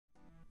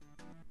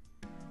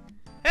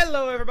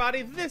Hello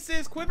everybody, this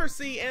is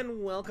Quiversee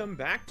and welcome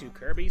back to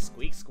Kirby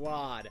Squeak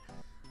Squad.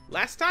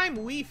 Last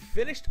time we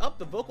finished up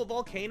the Vocal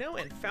Volcano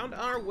and found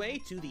our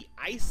way to the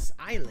Ice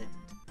Island.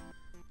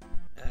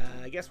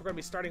 I guess we're going to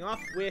be starting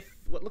off with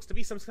what looks to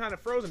be some kind of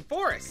frozen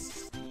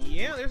forest.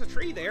 Yeah, there's a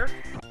tree there.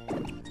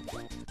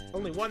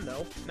 Only one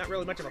though, not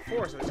really much of a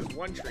forest, there's just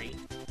one tree.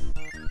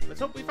 Let's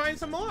hope we find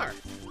some more.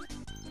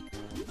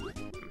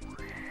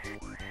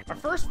 Our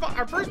first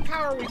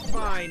power we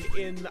find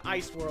in the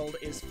ice world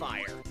is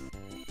fire.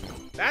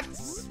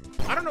 That's...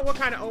 I don't know what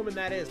kind of omen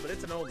that is, but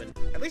it's an omen.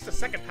 At least the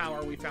second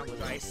power we found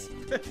was ice.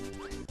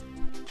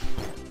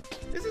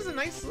 This is a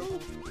nice little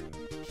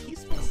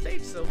peaceful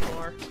stage so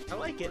far. I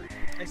like it.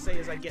 I say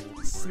as I get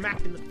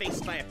smacked in the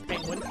face by a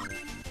penguin.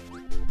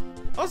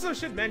 Also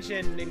should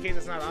mention, in case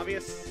it's not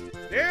obvious,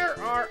 there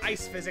are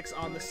ice physics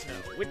on the snow,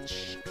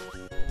 which...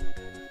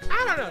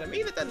 I don't know, to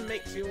me that doesn't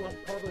make too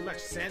horribly much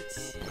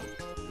sense.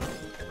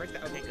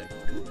 Okay, good.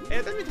 And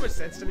it doesn't make too much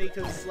sense to me,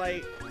 because,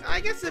 like, I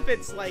guess if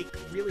it's, like,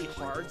 really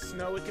hard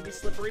snow, it can be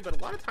slippery, but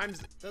a lot of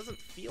times it doesn't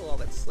feel all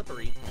that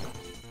slippery.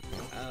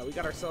 We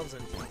got ourselves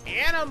an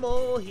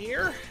animal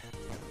here.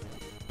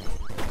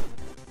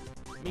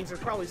 Means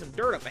there's probably some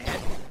dirt up ahead.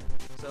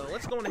 So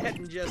let's go on ahead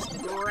and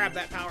just grab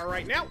that power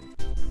right now.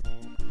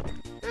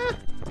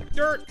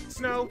 Dirt,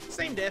 snow,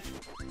 same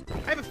diff.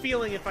 I have a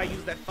feeling if I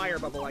use that fire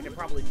bubble, I can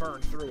probably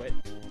burn through it.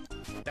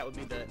 That would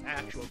be the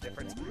actual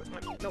difference.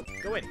 No,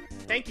 go in.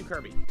 Thank you,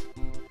 Kirby.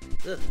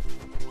 Ugh.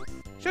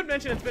 Should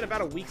mention it's been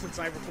about a week since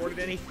I recorded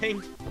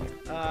anything.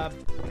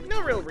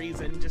 No real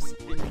reason, just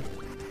been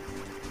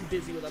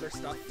busy with other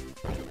stuff.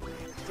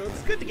 So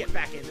it's good to get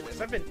back into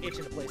this. I've been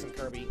itching to play some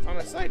Kirby. On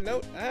a side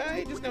note,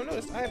 I just now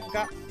noticed I have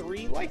got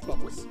 3 life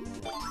bubbles.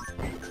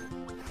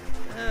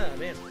 Oh,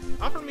 man.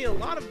 Offered me a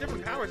lot of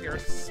different powers here.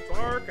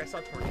 Spark, I saw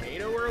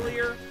Tornado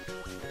earlier,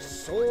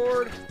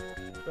 Sword,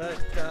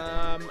 but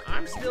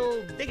I'm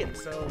still digging,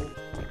 so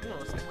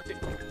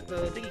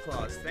the Diggy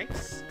Claws,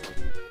 thanks.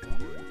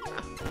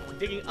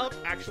 Digging up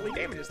actually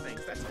damages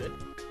things, that's good.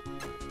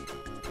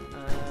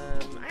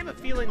 I have a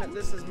feeling that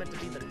this is meant to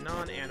be the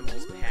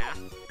non-animals path.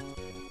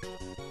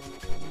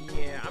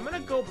 Yeah, I'm gonna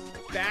go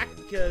back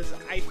because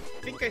I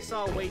think I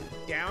saw a way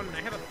down, and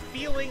I have a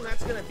feeling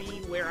that's gonna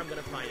be where I'm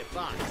gonna find a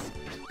box.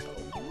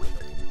 Oh.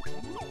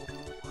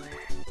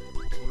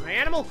 My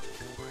animal!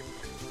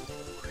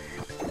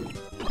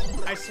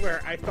 I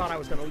swear, I thought I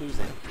was gonna lose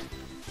it.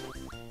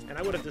 And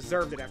I would have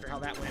deserved it after how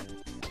that went.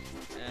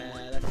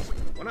 That's a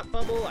one-up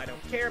bubble, I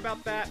don't care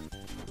about that.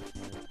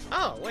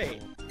 Oh,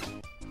 wait.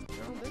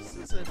 No, this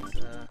isn't,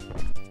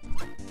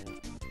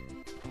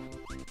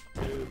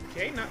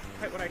 okay, not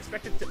quite what I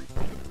expected to...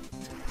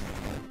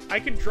 I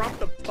can drop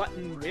the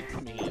button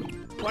with me.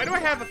 Why do I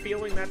have a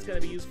feeling that's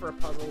gonna be used for a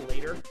puzzle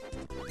later?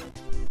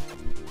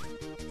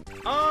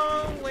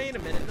 Oh, wait a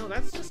minute. No,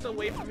 that's just a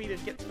way for me to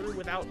get through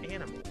without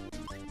animal.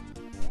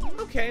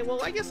 Okay,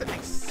 well, I guess it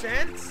makes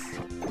sense.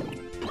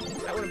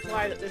 That would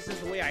imply that this is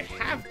the way I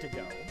have to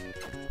go.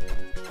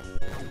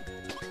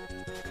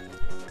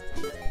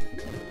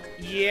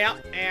 Yeah,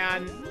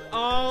 and...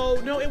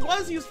 Oh, no, it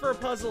was used for a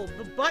puzzle.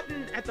 The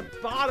button at the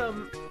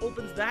bottom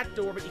opens that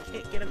door, but you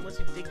can't get it unless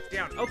you dig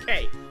down.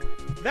 Okay,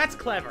 that's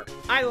clever.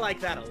 I like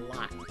that a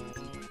lot.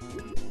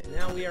 And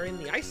now we are in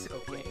the Icicle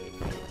Cave,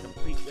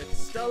 complete with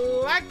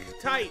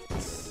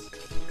stalactites.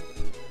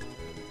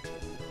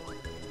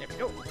 There we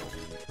go.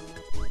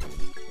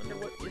 Wonder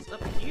what is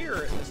up here.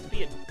 It must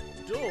be a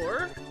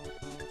door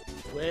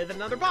with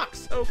another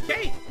box.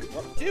 Okay,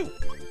 well, 2.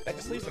 That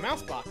just leaves the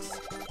mouse box.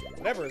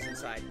 Whatever is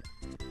inside.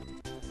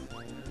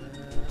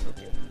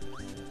 Okay.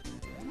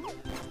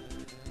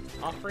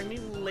 Offering me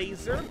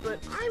laser,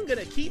 but I'm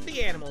gonna keep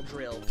the animal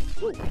drill.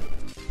 Whoa.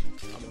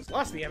 Almost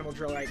lost the animal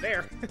drill right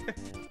there.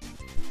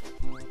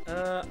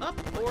 Up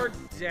or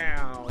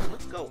down?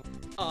 Let's go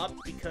up,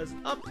 because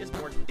up is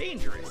more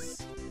dangerous.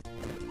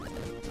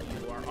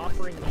 You are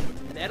offering me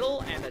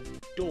metal and a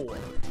door.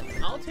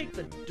 I'll take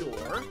the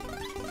door.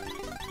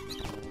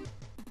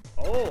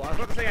 Oh, I was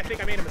about to say I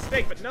think I made a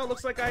mistake, but no,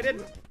 looks like I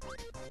didn't.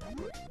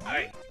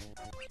 Alright.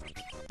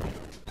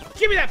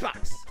 Give me that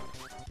box!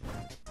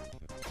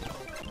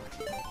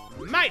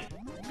 Mine!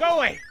 Go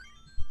away!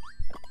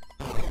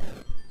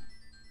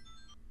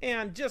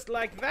 And just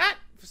like that,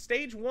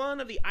 stage 1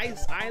 of the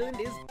Ice Island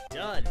is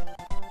done.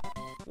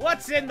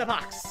 What's in the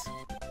box?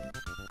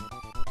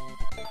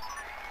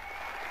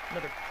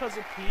 Another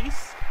puzzle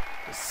piece.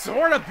 The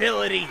sword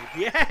ability!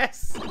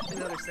 Yes!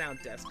 Another sound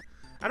test.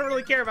 I don't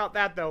really care about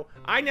that, though.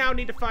 I now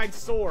need to find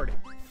sword.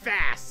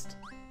 Fast!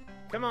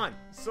 Come on,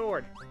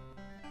 sword.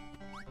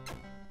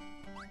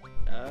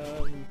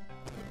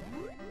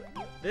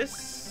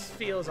 This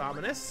feels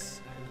ominous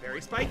and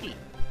very spiky.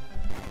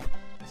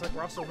 Looks like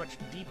we're also much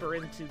deeper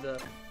into the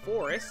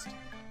forest.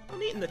 Oh,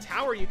 neat, in the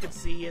tower you could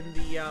see in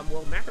the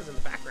world map is in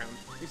the background.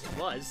 At least it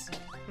was.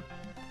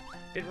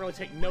 Didn't really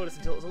take notice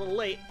until it was a little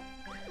late.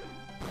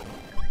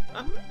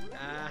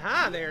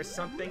 Aha, there's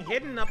something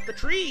hidden up the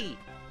tree.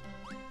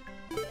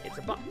 It's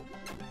a button.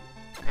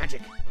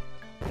 Magic.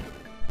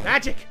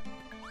 Magic!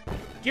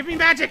 Give me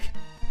magic!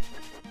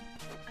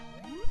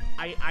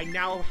 I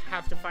now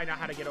have to find out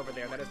how to get over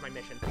there. That is my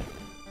mission.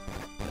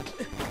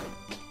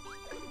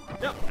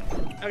 No.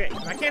 Okay,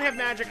 if I can't have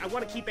magic, I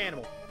want to keep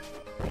animal.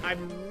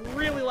 I'm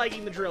really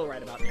liking the drill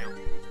right about now.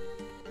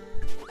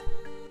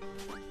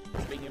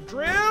 Speaking of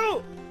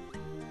drill!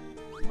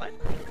 What?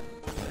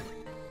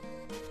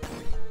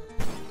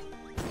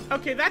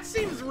 Okay, that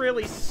seems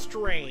really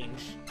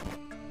strange.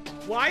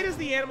 Why does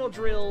the animal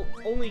drill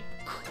only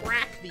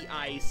crack the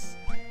ice,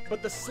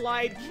 but the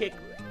slide kick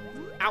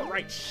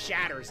outright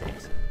shatters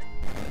it?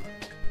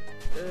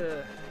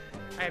 Ugh.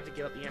 I have to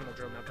give up the animal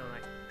drill now, don't I?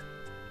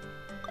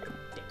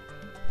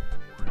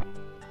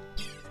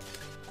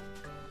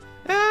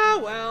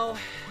 Oh, well.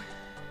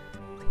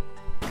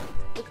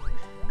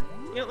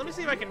 You know, let me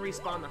see if I can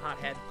respawn the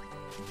hothead.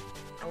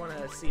 I want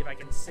to see if I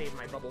can save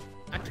my bubble.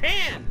 I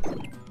can!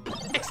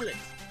 Excellent!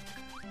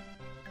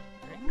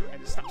 Alright, I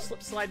just stop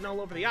slip sliding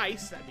all over the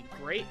ice. That'd be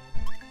great.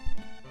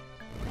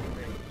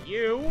 Thank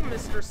you,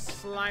 Mr.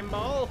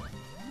 Slimeball.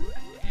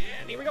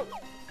 And here we go.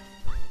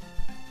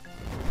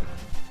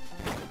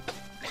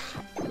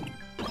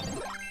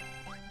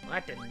 Well,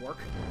 that didn't work.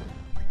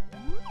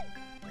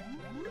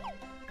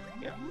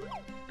 Yeah.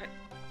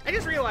 I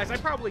just realized I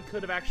probably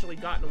could have actually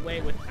gotten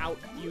away without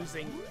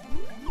using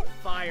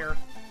fire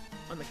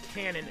on the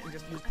cannon and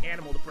just used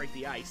animal to break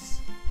the ice.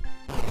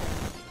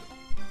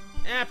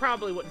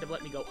 Probably wouldn't have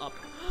let me go up.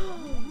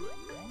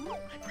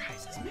 My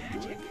prize is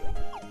magic.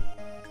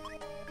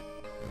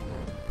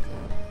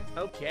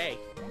 Okay.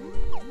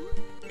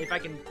 If I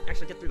can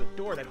actually get through the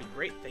door, that'd be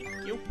great, thank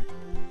you.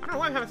 I don't know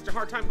why I'm having such a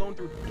hard time going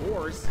through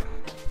doors.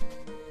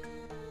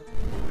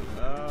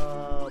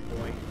 Oh,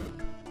 boy.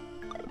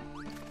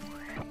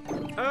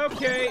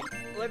 Okay,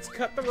 let's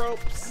cut the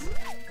ropes.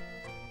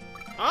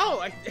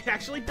 Oh, it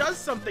actually does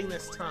something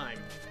this time.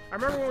 I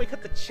remember when we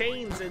cut the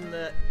chains in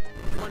the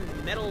one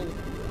metal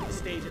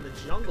stage in the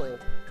jungle,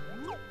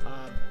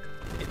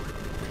 it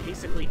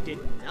basically did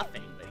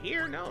nothing. But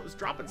here, no, it was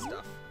dropping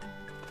stuff.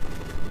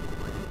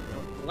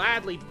 I'll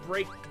gladly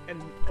break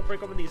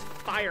open these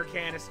fire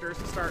canisters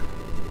to start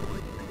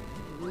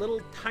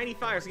little tiny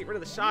fires to get rid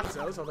of the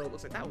shotzos, although it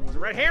looks like that one was a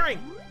red herring.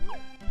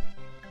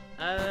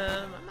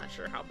 I'm not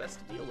sure how best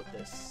to deal with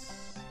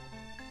this.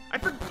 I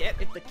forget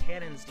if the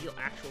cannons deal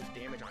actual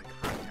damage on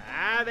contact.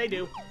 Ah, they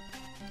do.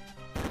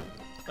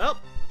 Well,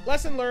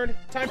 lesson learned.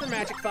 Time for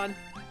magic fun.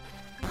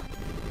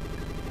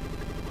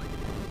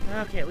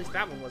 Okay, at least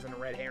that one wasn't a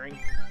red herring.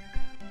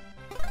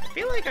 I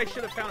feel like I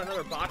should have found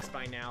another box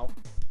by now.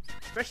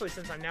 Especially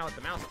since I'm now at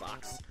the mouse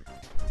box.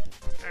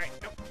 Alright,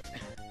 nope.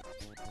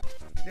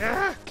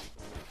 Ah!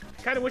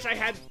 I kind of wish I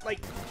had,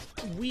 like,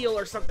 wheel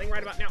or something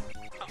right about now.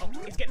 Uh-oh,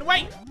 he's getting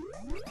away!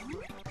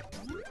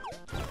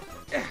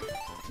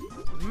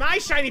 My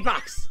shiny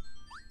box!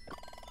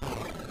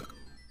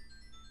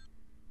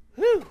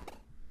 Whew.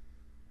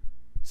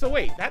 So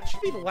wait, that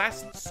should be the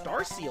last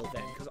star seal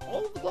then, because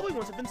all of the glowing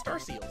ones have been star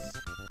seals.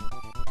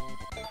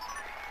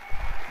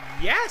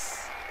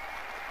 Yes!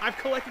 I've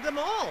collected them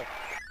all!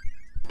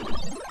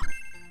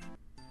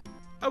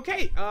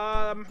 Okay,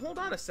 hold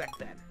on a sec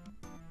then.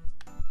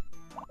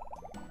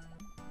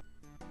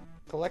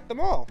 Collect them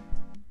all.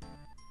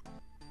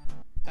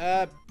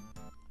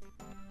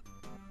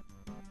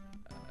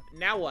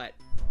 Now what?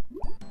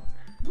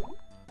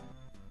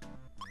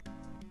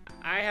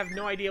 I have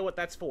no idea what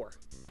that's for.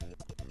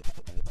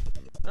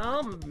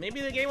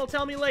 Maybe the game will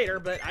tell me later,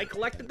 but I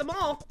collected them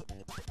all.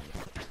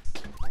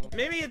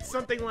 Maybe it's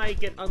something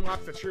like it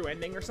unlocks the true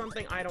ending or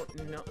something. I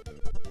don't know.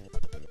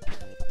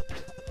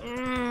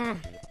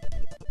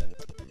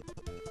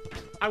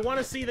 I want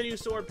to see the new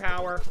sword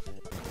power,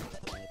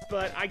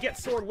 but I get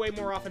sword way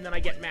more often than I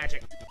get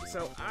magic.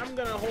 So I'm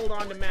gonna hold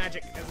on to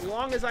magic as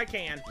long as I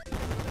can.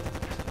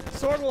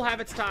 Sword will have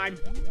its time.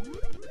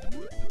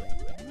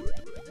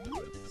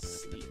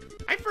 Sleep.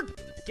 I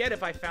forget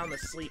if I found the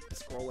sleep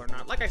scroll or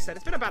not. Like I said,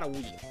 it's been about a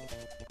week.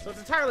 So it's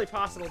entirely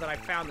possible that I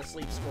found the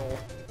sleep scroll.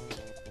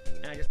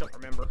 And I just don't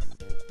remember.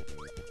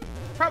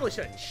 Probably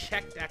should have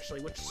checked,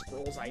 actually, which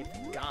scrolls I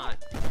got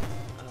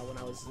when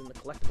I was in the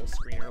collectibles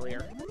screen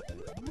earlier.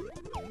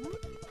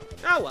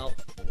 Oh, well.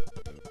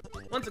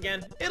 Once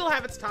again, it'll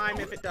have its time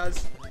if it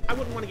does. I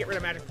wouldn't want to get rid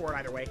of magic for it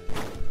either way.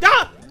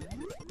 Ah!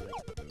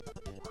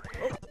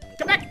 Oh,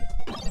 come back!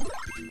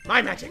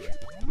 My magic!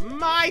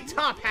 My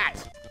top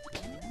hat!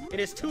 It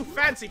is too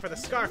fancy for the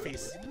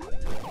Scarfies.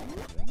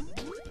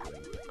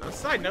 On a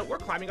side note, we're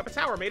climbing up a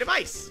tower made of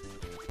ice.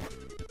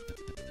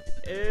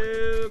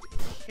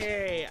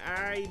 Okay,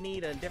 I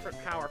need a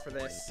different power for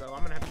this, so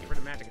I'm gonna have to get rid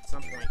of magic at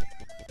some point.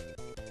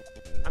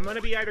 I'm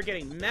gonna be either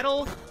getting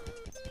metal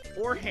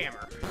or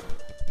hammer.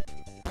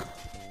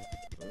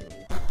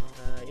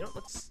 Ooh. You know,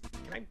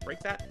 can I break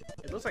that?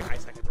 It looks like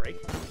ice I can break.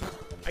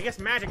 I guess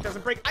magic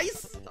doesn't break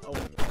ice! Oh.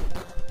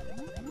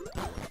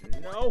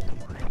 No.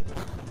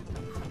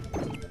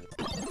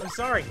 I'm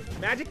sorry.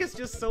 Magic is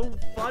just so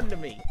fun to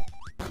me.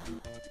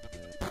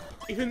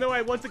 Even though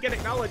I once again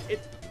acknowledge it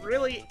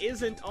really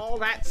isn't all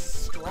that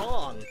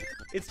strong.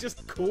 It's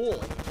just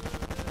cool.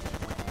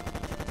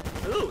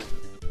 Ooh.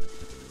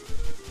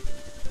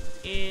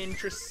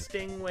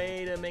 interesting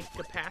way to make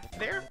a path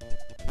there.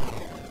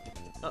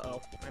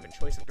 Uh-oh, I have a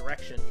choice of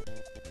direction.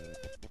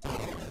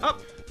 Up!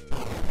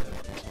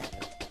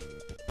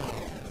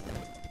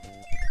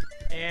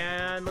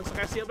 And looks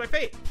like I've sealed my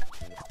fate.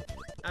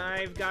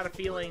 I've got a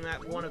feeling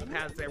that one of the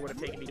paths there would have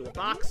taken me to a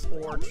box,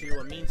 or to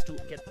a means to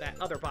get that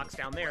other box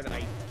down there that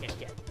I can't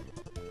get.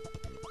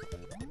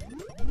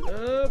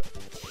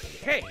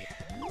 Okay.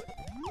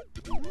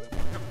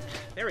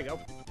 There we go.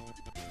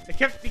 It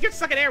kept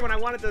sucking air when I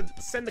wanted to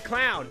send the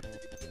clown.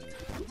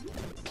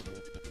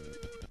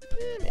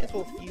 May as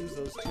well fuse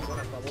those two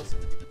water bubbles.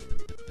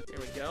 There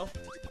we go.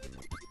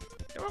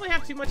 Don't really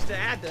have too much to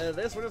add to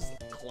this. We're just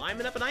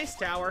climbing up an ice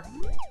tower.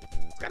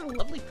 It's got a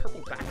lovely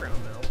purple background,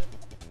 though.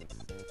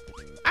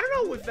 I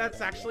don't know if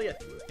that's actually a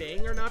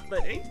thing or not,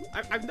 but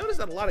I've noticed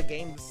that a lot of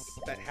games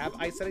that have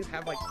ice settings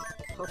have, like,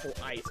 purple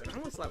ice, and I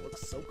always thought it looked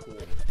so cool.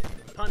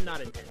 Pun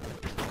not intended.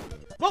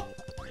 Whoa!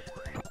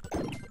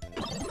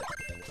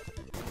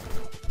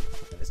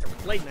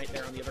 Mr. Blade Knight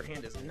there, on the other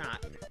hand, is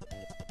not.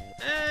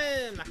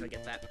 I'm not gonna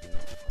get that.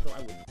 Although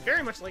I would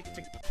very much like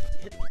to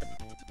hit the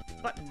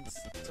buttons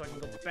so I can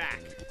go back.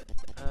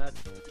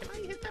 Can I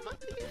hit that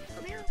button again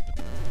from here?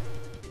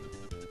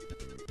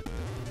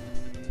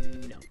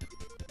 No.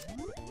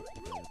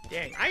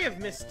 Dang, I have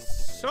missed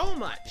so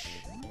much.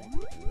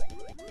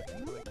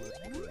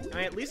 Am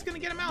I at least gonna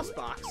get a mouse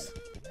box?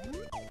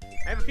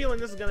 I have a feeling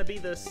this is gonna be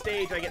the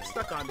stage I get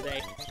stuck on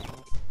today.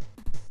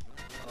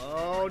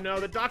 Oh no,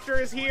 the doctor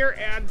is here,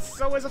 and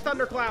so is a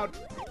thundercloud.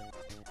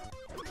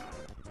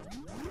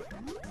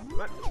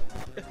 What?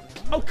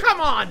 Oh,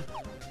 come on!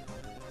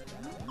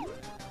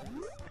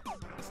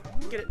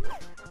 Get it.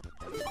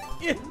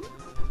 Yeah.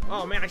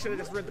 Oh man, I should have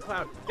just rid the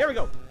cloud. There we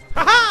go.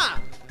 Haha!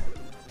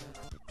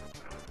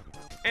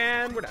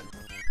 And we're done.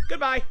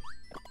 Goodbye.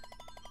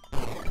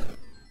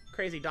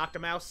 Crazy Dr.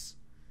 Mouse.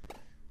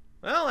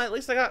 Well, at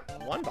least I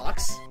got one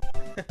box.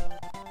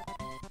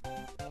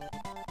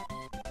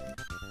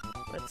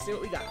 Let's see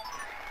what we got.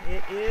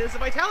 It is a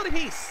vitality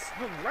piece.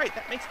 Oh, right,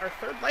 that makes our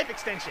third life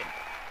extension.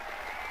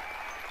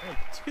 Only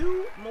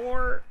 2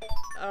 more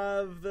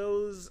of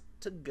those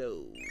to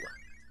go.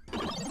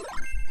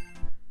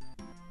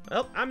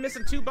 Well, I'm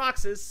missing 2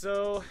 boxes,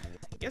 so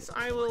I guess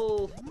I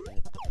will...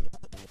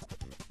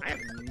 I have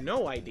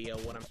no idea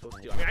what I'm supposed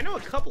to do. I mean, I know a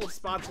couple of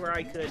spots where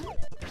I could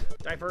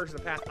diverge the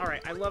path.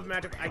 Alright, I love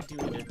magic. I do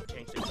need to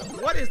change things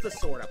up. What is the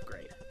sword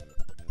upgrade?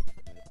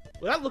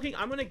 Without looking,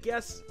 I'm gonna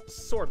guess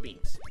sword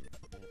beams.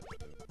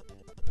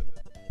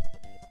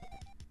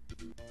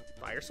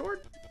 Fire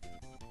sword?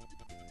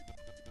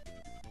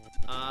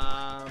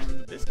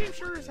 This game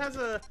sure has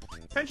a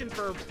penchant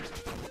for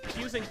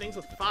fusing things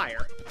with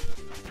fire.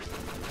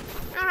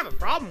 I don't have a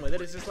problem with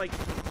it, it's just like...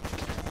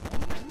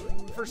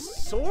 For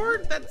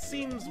sword, that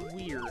seems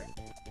weird.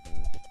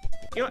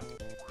 You know what?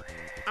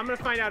 I'm gonna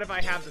find out if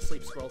I have the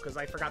sleep scroll, because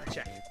I forgot to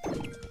check.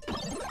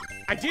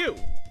 I do!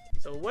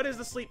 So what is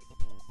the sleep...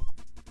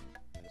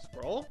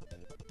 scroll?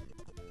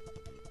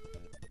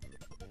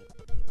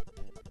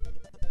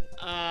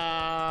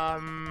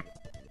 Oh!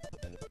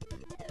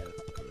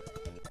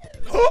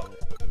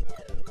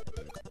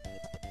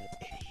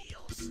 It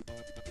heals.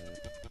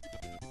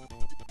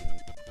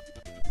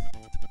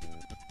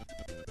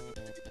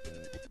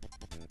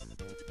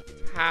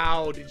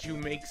 How did you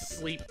make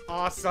sleep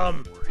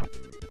awesome?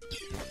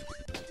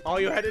 All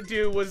you had to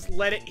do was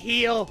let it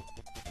heal.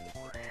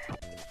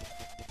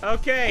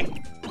 Okay.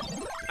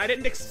 I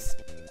didn't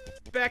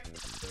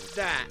expect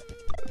that.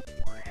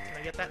 Can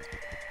I get that?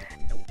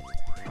 Nope.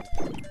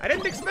 I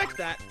didn't expect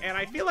that, and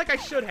I feel like I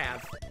should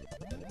have.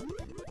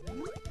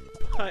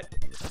 But,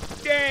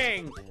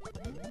 dang!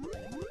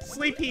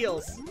 Sleep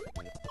heals.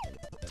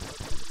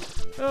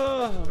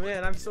 Oh,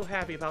 man, I'm so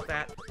happy about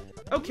that.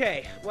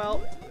 Okay,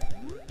 well,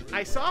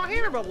 I saw a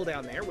hammer bubble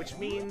down there, which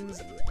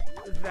means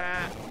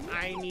that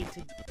I need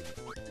to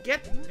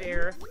get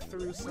there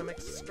through some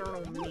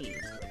external means.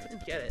 I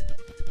couldn't get it.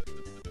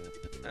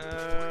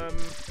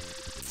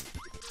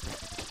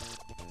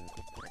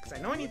 Because I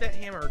know I need that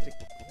hammer to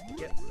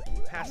get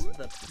past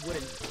the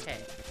wooden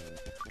peg.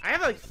 I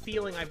have a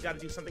feeling I've got to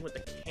do something with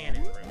the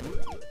cannon room.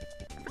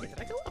 I forget, did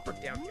I go up or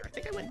down here? I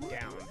think I went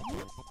down.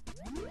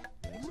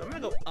 So I'm gonna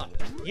go up.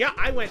 Yeah,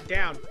 I went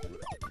down.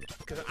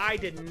 Because I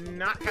did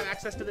not have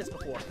access to this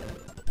before.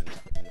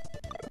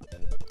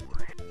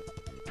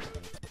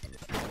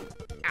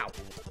 Ow.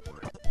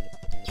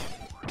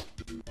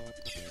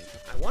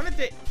 I wanted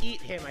to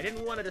eat him. I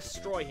didn't want to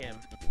destroy him.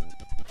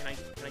 Can I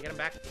get him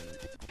back?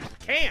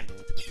 Can!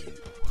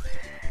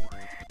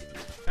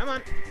 Come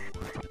on.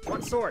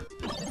 One sword.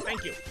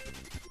 Thank you.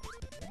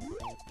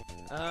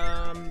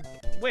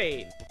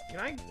 Wait. Can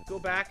I go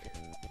back?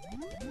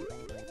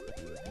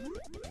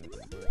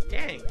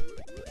 Dang.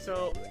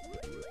 So,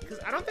 because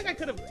I don't think I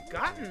could have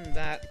gotten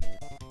that.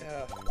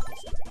 I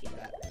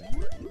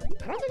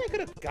don't think I could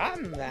have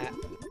gotten that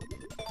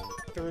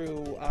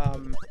through,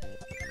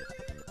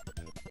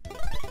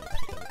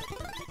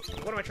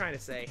 what am I trying to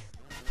say?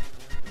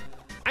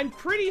 I'm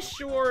pretty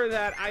sure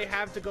that I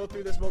have to go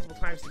through this multiple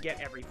times to get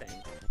everything.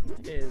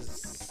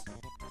 Is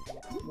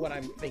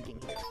I'm thinking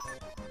here.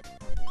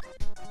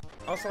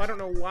 Also, I don't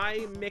know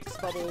why Mix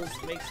Bubbles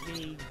makes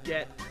me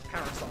get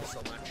Parasol so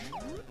much.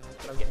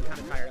 But I'm getting kind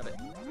of tired of it.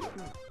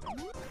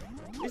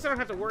 At least I don't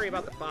have to worry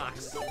about the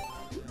box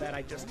that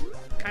I just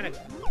kind of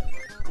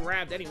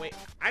grabbed anyway.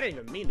 I didn't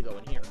even mean to go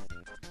in here.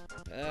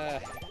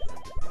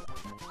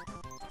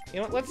 You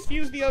know what? Let's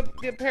fuse the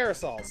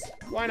Parasols.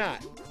 Why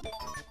not?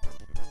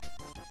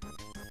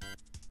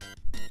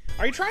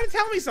 Are you trying to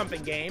tell me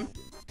something, game?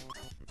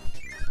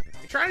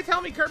 You're trying to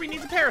tell me Kirby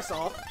needs a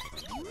Parasol?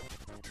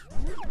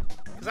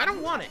 Because I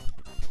don't want it.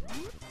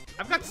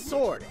 I've got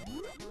Sword.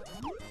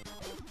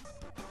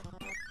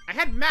 I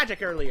had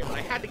Magic earlier, but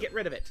I had to get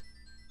rid of it.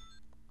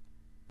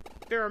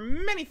 There are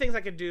many things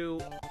I could do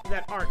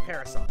that aren't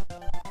Parasol.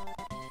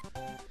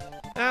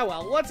 Ah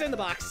well, what's in the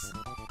box?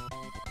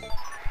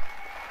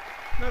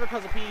 Another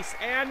puzzle piece,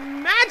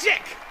 and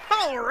magic!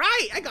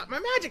 Alright, I got my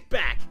magic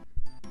back!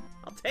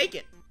 I'll take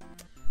it.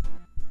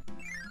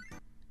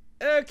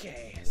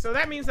 Okay, so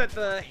that means that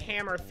the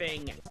hammer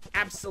thing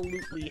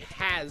absolutely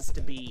has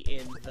to be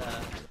in the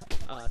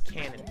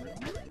cannon room.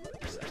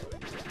 So,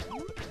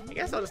 I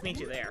guess I'll just meet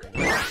you there.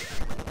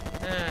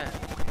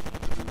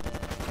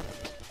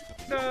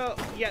 So,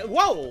 yeah,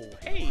 whoa!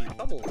 Hey,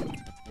 bubble.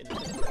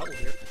 Bubble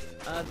here.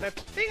 The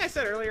thing I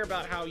said earlier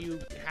about how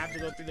you have to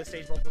go through this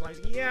stage multiple times,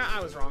 yeah,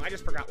 I was wrong. I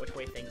just forgot which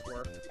way things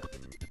were.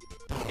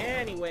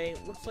 Anyway,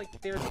 looks like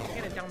there's a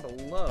cannon down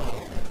below.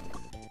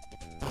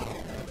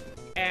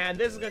 And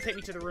this is going to take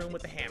me to the room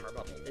with the hammer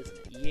bubble, isn't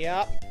it?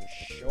 Yep,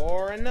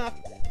 sure enough.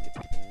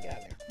 Get out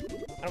of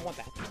there. I don't want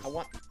that. I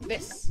want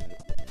this.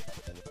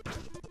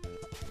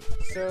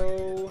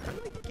 So, how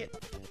do I get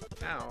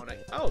out?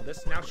 Oh,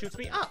 this now shoots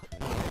me up.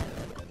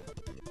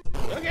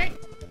 Okay.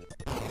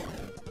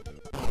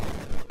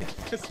 It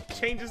just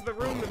changes the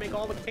room to make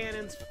all the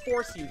cannons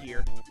force you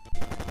here.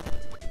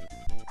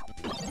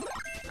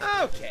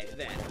 Okay,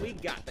 then. We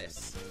got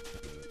this.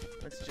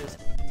 Let's just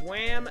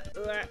wham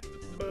that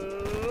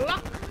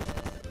block.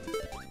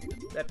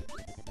 That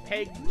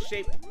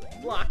peg-shaped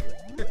block.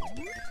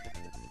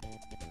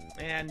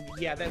 And,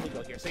 yeah, then we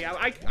go here. So, yeah,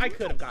 I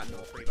could have gotten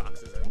all 3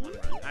 boxes in one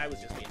run. I was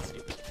just being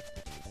stupid.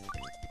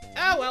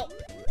 Oh, well.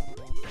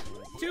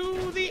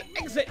 To the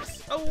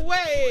exits.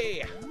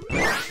 Away!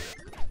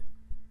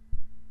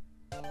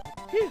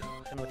 Phew.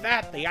 And with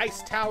that, the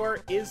ice tower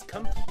is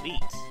complete.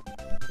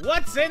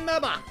 What's in the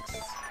box?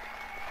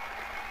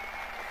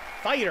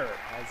 Fighter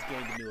has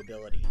gained a new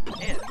ability.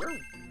 Man, we're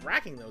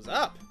racking those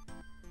up.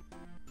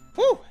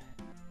 Whew!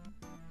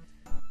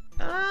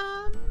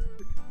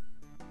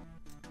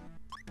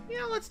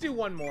 Yeah, let's do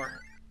one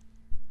more.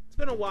 It's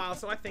been a while,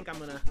 so I think I'm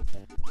gonna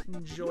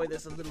enjoy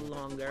this a little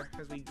longer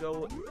as we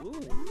go.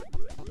 Ooh,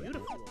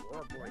 beautiful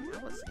Aurora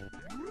Borealis.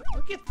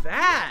 Look at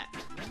that!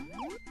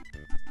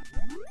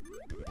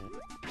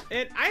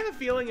 And I have a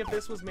feeling if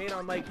this was made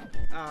on, like,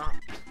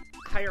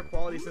 higher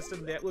quality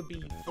system, that would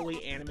be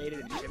fully animated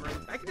and shimmering.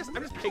 I'm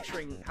just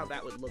picturing how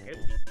that would look. It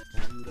would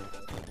be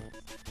beautiful.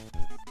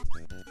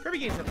 Kirby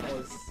games have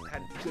always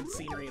had good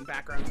scenery and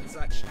backgrounds and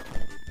such.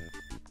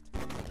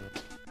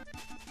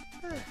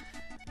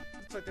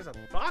 Looks like there's a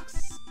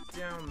box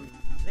down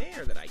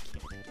there that I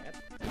can't get.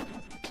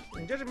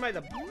 And judging by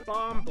the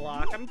bomb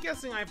block, I'm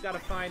guessing I've got to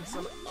find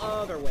some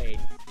other way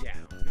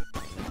down.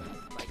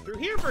 Like through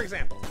here, for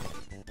example.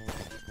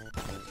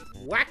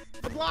 Whack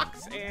the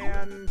blocks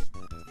and...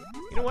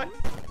 You know what?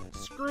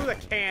 Screw the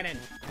cannon.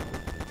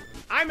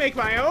 I make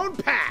my own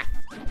path!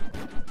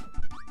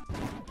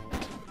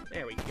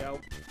 There we go.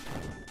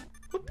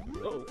 Whoop.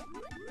 Oh,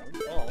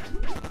 don't fall.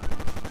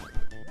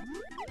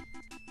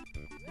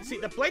 See,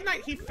 the Blade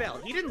Knight, he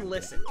fell. He didn't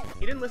listen.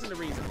 He didn't listen to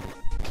reason.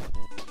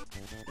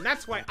 And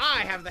that's why I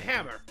have the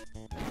hammer.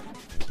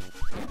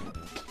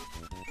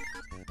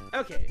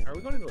 Okay, are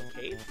we going into a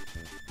cave?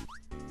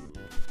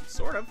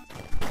 Sort of.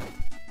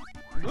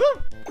 Woo!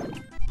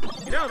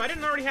 You know, if I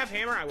didn't already have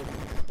hammer, I would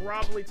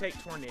probably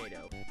take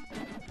Tornado.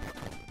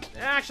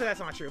 Actually, that's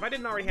not true. If I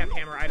didn't already have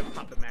hammer, I'd have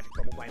popped the magic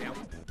bubble by now.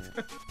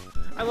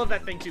 I love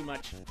that thing too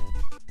much.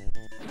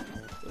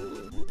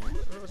 Ooh,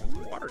 there's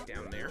water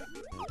down there.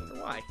 I wonder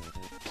why.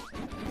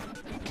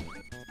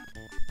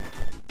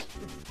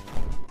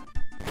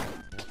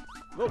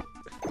 Whoa.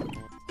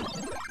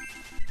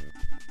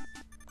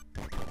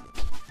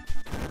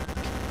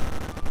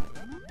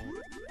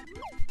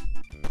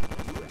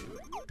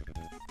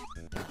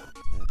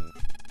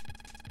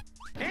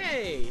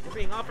 Hey, they're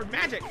being offered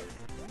magic.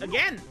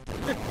 Again.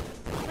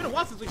 It's been a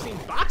while since we've seen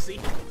Boxy.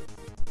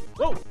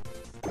 Whoa.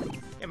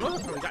 Yeah,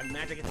 most of them have gotten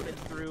magic. It's been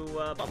through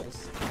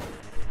bubbles.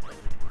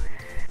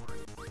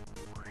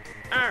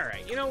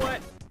 Alright, you know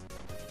what?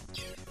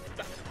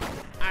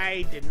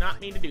 I did not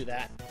mean to do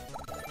that.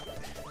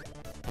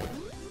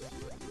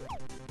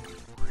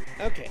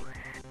 Okay.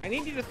 I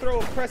need you to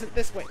throw a present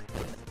this way.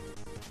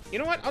 You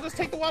know what? I'll just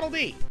take the Waddle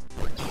Dee.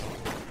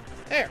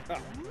 There. Oh.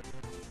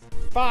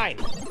 Fine.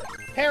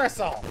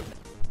 Parasol.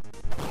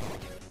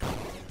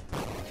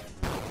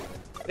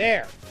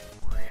 There.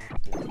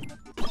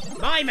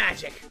 My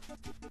magic.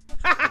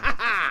 Ha ha ha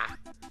ha!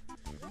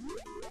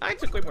 I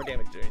took way more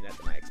damage doing that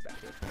than I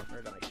expected,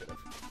 or than I should have.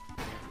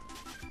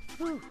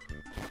 Whew.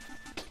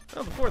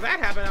 Well, before that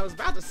happened, I was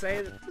about to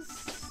say that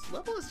this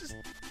level is just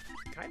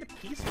kind of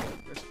peaceful.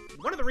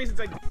 One of the reasons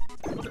I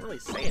wasn't really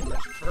saying much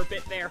for a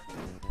bit there.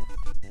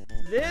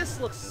 This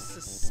looks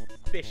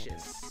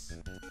suspicious.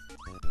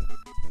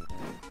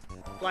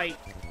 Like,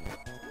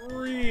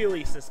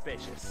 really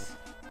suspicious.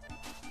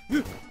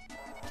 Away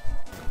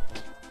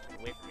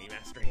from me,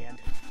 Master Hand.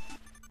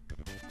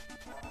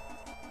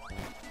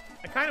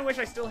 I kind of wish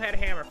I still had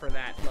Hammer for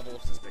that level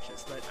of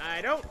suspicious, but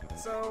I don't,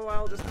 so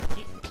I'll just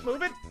keep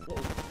moving.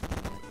 Whoa.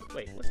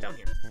 Wait, what's down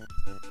here?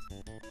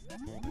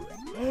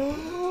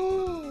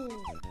 Oh!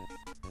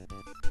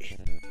 It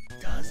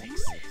does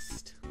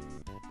exist.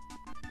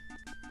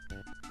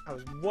 I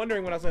was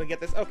wondering when I was going to get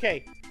this.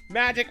 Okay,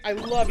 Magic, I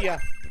love ya.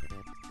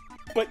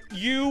 But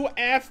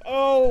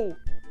UFO!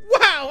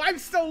 Wow, I'm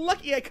so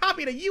lucky I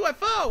copied a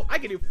UFO! I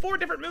can do 4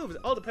 different moves.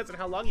 It all depends on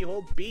how long you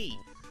hold B.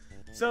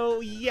 So,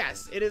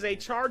 yes, it is a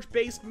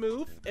charge-based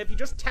move. If you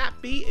just tap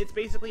B, it's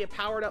basically a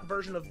powered-up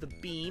version of the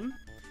beam.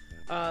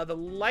 The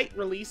light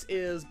release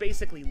is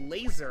basically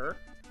laser.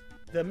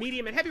 The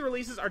medium and heavy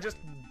releases are just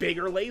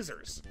bigger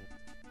lasers.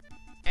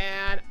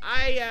 And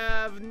I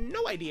have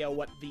no idea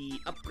what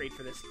the upgrade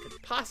for this could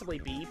possibly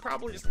be.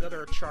 Probably just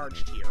another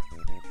charge tier.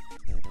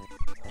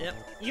 Yep.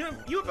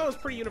 UFO is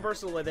pretty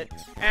universal with it.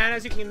 And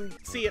as you can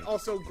see, it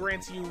also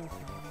grants you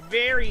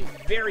very,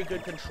 very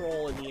good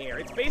control in the air.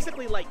 It's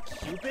basically like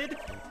Cupid,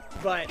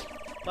 but,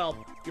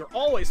 well, you're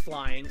always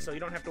flying, so you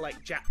don't have to, like,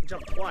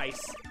 jump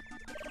twice.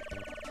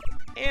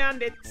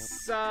 And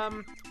it's,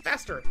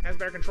 faster, has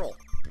better control.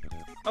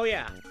 Oh,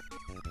 yeah.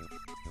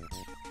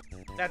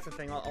 That's the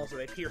thing, also,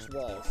 they pierce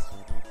walls.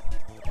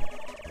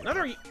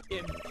 Another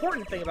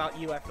important thing about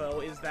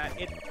UFO is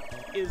that it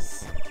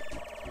is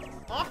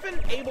often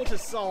able to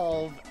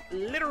solve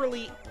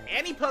literally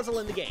any puzzle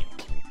in the game.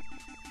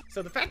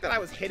 So the fact that I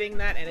was hitting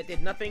that and it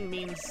did nothing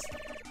means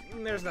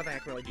there's nothing I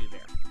can really do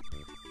there.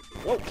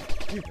 Whoa!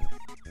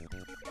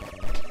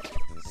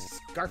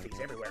 Scarfies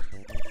everywhere.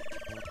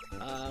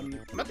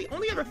 But the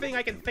only other thing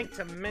I can think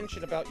to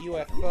mention about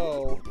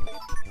UFO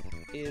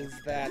is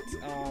that,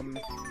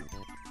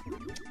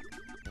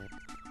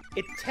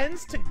 it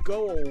tends to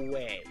go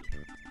away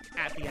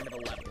at the end of a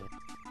level.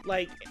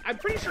 Like, I'm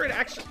pretty sure it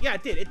actually, yeah,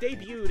 it did. It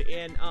debuted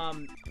in,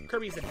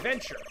 Kirby's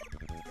Adventure.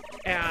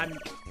 And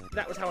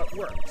that was how it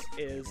worked,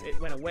 is it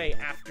went away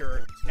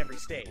after every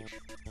stage.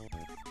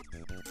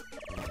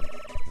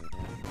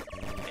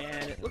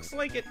 And it looks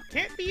like it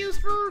can't be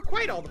used for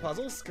quite all the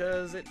puzzles,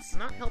 because it's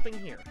not helping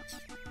here.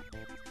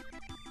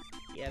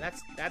 Yeah,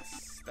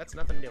 that's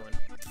nothing doing.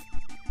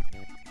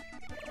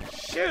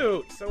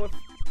 Shoot! So if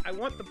I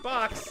want the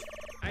box,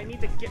 I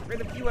need to get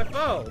rid of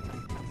UFO.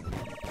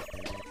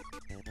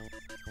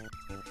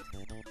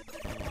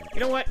 You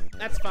know what?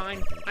 That's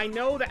fine. I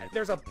know that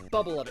there's a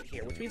bubble of it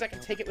here, which means I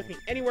can take it with me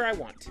anywhere I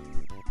want.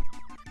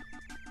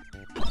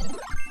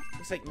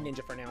 Looks like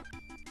ninja for now.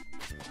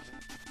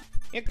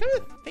 Yeah, come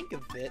to think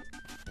of it,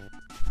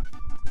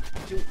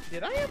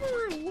 did I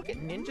ever look at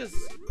ninja's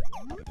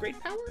upgrade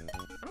power?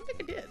 I don't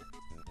think I did.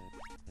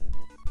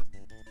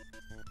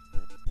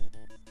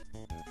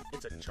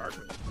 It's a charge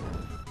move.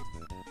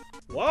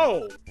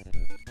 Whoa!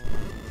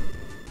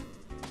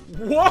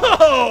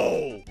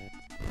 Whoa!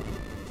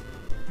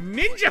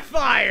 Ninja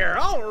fire!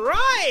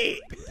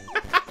 Alright!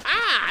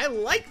 I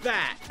like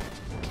that!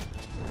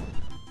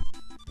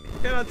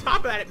 And on top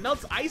of that, it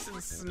melts ice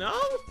and snow?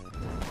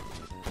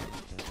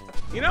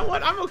 You know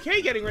what? I'm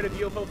okay getting rid of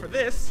UFO for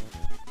this.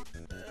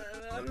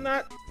 I'm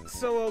not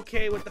so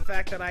okay with the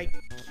fact that I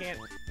can't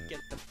get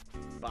the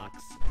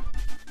box.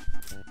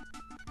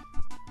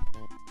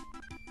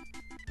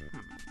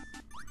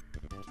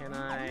 Can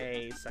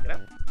I suck it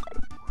up?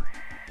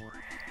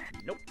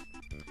 Nope.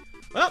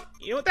 Well,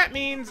 you know what that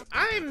means?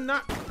 I'm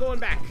not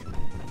going back.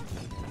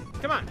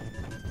 Come on.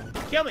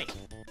 Kill me.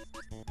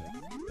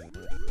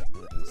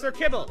 Sir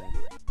Kibble.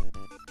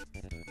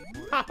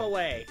 Hop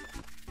away.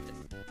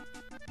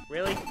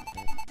 Really?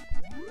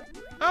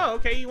 Oh,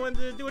 okay, you wanted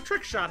to do a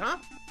trick shot, huh?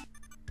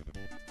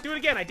 Do it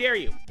again, I dare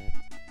you.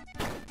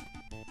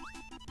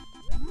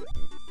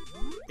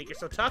 Think you're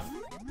so tough?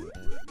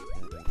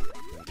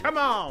 Come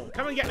on,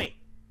 come and get me.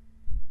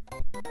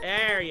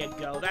 There you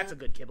go, that's a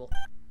good kibble.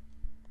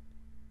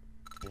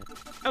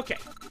 Okay.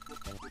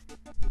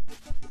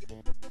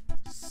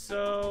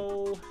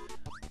 So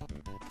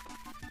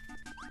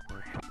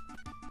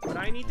what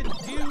I need to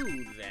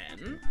do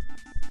then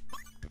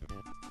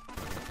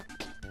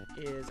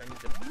is I need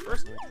to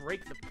first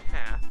break the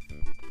path.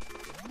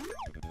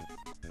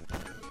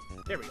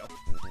 There we go.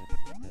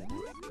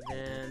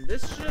 Then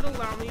this should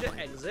allow me to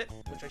exit,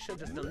 which I should have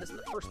just done this in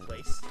the first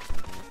place.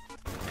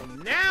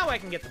 And now I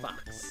can get the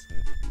box.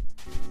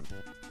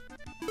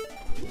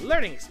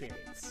 Learning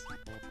experience.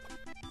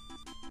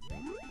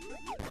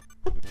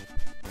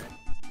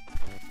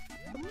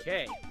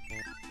 Okay.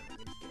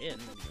 Get in,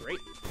 great.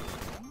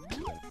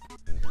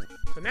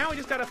 So now we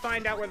just gotta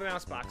find out where the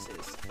mouse box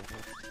is.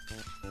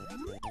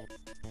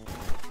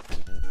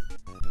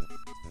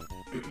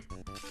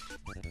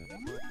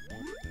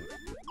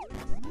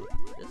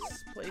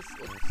 place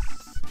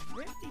looks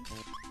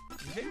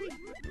very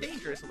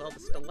dangerous with all the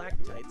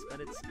stalactites,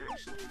 but it's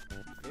actually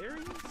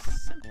very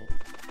simple.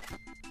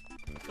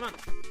 Come on.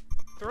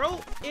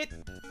 Throw it!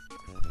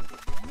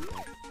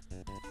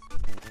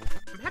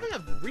 I'm having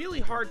a really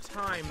hard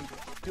time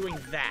doing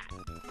that.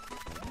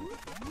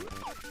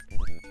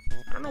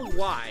 I don't know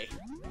why.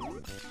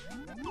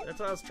 That's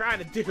what I was trying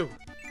to do.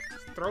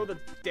 Throw the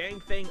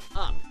dang thing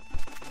up.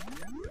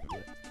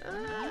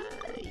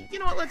 You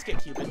know what? Let's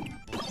get Cupid.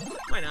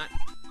 Why not?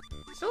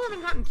 Still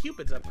haven't gotten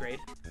Cupid's upgrade.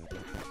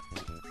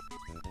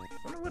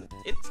 Wonder what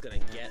it's gonna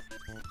get.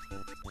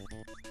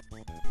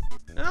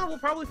 Oh, we'll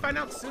probably find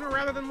out sooner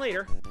rather than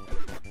later.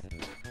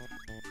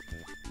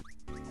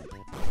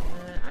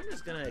 I'm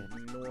just gonna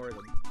ignore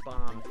the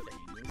bomb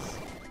things.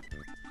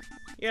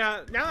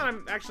 Yeah, now that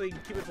I'm actually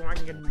Cupid form, I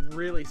can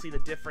really see the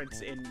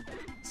difference in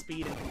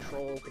speed and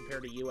control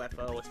compared to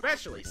UFO,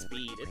 especially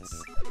speed.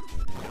 It's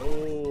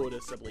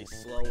noticeably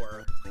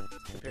slower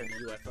compared to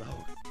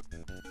UFO.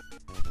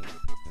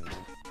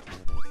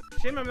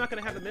 Shame I'm not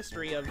gonna have the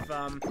mystery of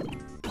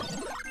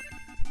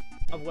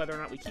whether or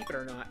not we keep it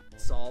or not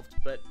solved,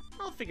 but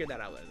I'll figure that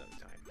out another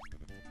time.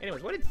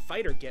 Anyways, what did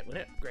Fighter get when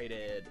it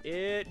upgraded?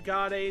 It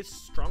got a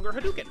stronger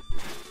Hadouken.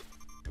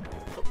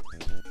 Oh,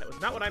 that was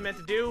not what I meant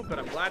to do, but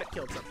I'm glad it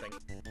killed something.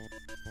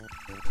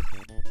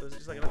 So is it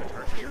just like another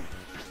charge here?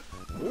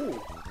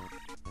 Ooh.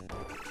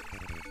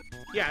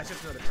 Yeah, it's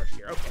just another charge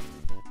here. Okay.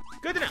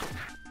 Good to know.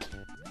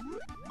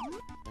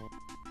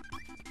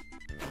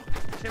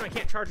 Shame I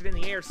can't charge it in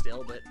the air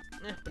still, but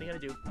what are you gonna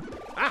do?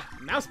 Ah,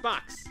 mouse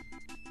box.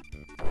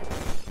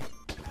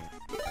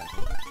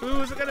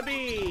 Who's it gonna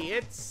be?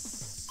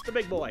 It's the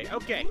big boy.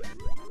 Okay.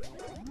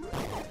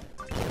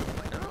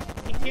 No,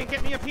 he can't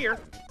get me up here.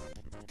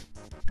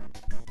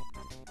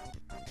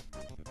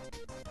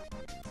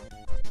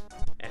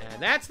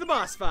 And that's the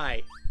boss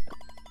fight.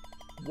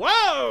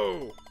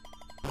 Whoa!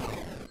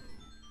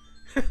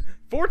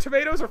 4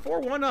 tomatoes or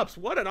 4 1-ups.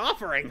 What an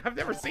offering. I've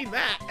never seen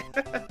that.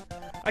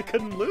 I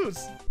couldn't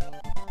lose.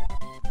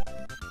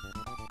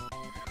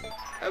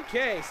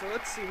 Okay, so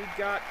let's see. We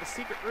got the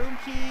secret room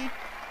key,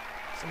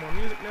 some more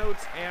music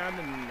notes, and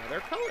another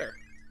color.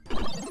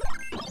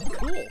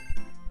 Cool.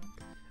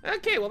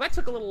 Okay, well that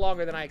took a little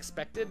longer than I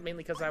expected,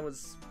 mainly because I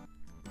was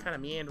kind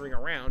of meandering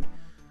around.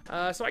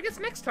 So I guess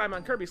next time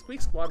on Kirby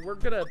Squeak Squad, we're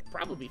gonna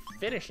probably be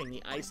finishing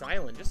the Ice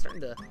Island, just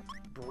starting to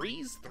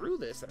breeze through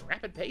this at a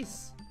rapid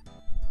pace.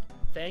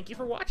 Thank you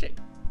for watching,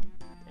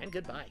 and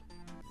goodbye.